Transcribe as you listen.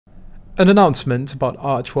An announcement about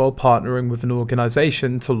Archewell partnering with an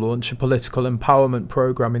organisation to launch a political empowerment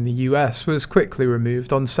programme in the US was quickly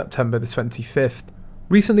removed on September the 25th.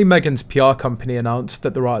 Recently, Meghan's PR company announced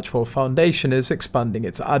that the Archewell Foundation is expanding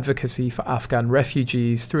its advocacy for Afghan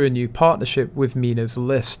refugees through a new partnership with Mina's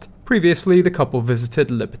List. Previously, the couple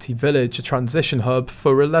visited Liberty Village, a transition hub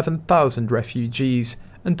for 11,000 refugees,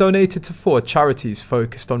 and donated to 4 charities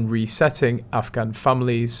focused on resetting Afghan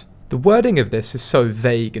families. The wording of this is so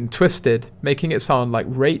vague and twisted, making it sound like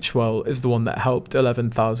Archewell is the one that helped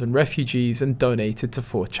 11,000 refugees and donated to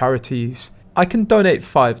 4 charities. I can donate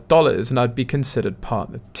 $5 and I'd be considered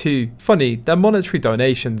partner too. Funny, their monetary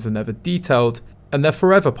donations are never detailed, and they're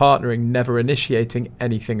forever partnering, never initiating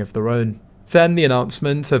anything of their own. Then the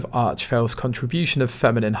announcement of Archewell's contribution of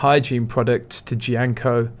feminine hygiene products to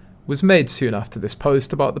Gianco was made soon after this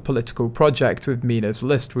post about the political project with Mina's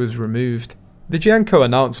List was removed. The Gianco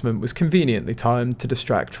announcement was conveniently timed to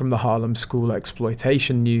distract from the Harlem school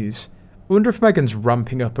exploitation news. I wonder if Meghan's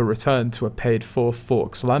ramping up a return to a paid-for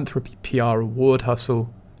philanthropy PR award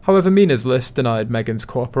hustle. However, Mina's List denied Meghan's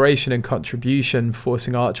cooperation and contribution,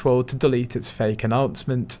 forcing Archewell to delete its fake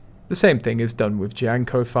announcement. The same thing is done with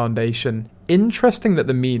Gianco Foundation. Interesting that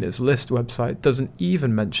the Mina's List website doesn't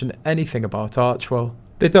even mention anything about Archewell.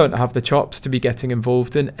 They don't have the chops to be getting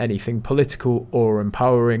involved in anything political or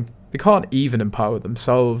empowering. They can't even empower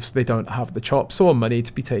themselves, they don't have the chops or money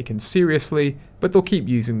to be taken seriously, but they'll keep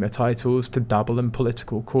using their titles to dabble in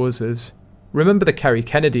political causes. Remember the Kerry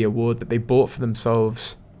Kennedy Award that they bought for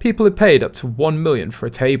themselves? People had paid up to $1 million for a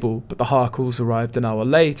table, but the Harkles arrived an hour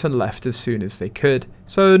late and left as soon as they could,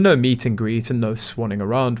 so no meet and greet and no swanning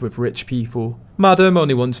around with rich people. Madam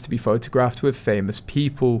only wants to be photographed with famous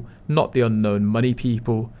people, not the unknown money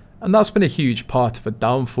people, and that's been a huge part of her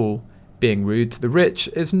downfall. Being rude to the rich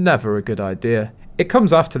is never a good idea. It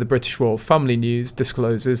comes after the British royal family news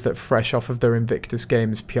discloses that fresh off of their Invictus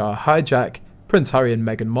Games PR hijack, Prince Harry and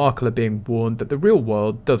Meghan Markle are being warned that the real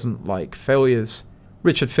world doesn't like failures.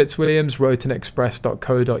 Richard Fitzwilliams wrote in express.co.uk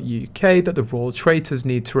that the royal traitors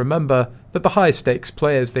need to remember that the high-stakes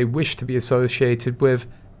players they wish to be associated with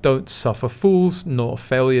don't suffer fools nor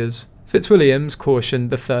failures. Fitzwilliams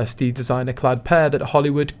cautioned the thirsty designer-clad pair that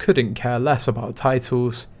Hollywood couldn't care less about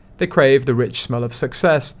titles. They crave the rich smell of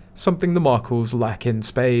success, something the Markles lack in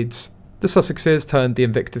spades. The Sussexes turned the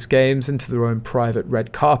Invictus Games into their own private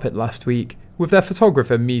red carpet last week, with their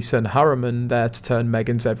photographer Misa Harriman there to turn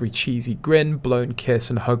Meghan's every cheesy grin, blown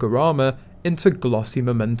kiss and hugorama into glossy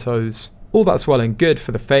mementos. All that's well and good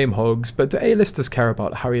for the fame hogs, but do A-listers care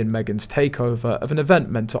about Harry and Meghan's takeover of an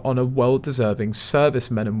event meant to honour well-deserving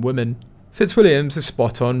servicemen and women? Fitzwilliams is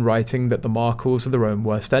spot on writing that the Markles are their own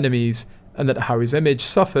worst enemies, and that Harry's image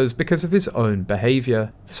suffers because of his own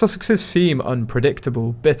behaviour. The Sussexes seem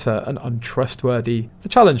unpredictable, bitter and untrustworthy. The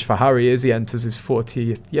challenge for Harry as he enters his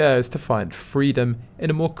 40th year is to find freedom in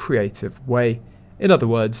a more creative way. In other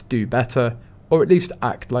words, do better, or at least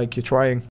act like you're trying.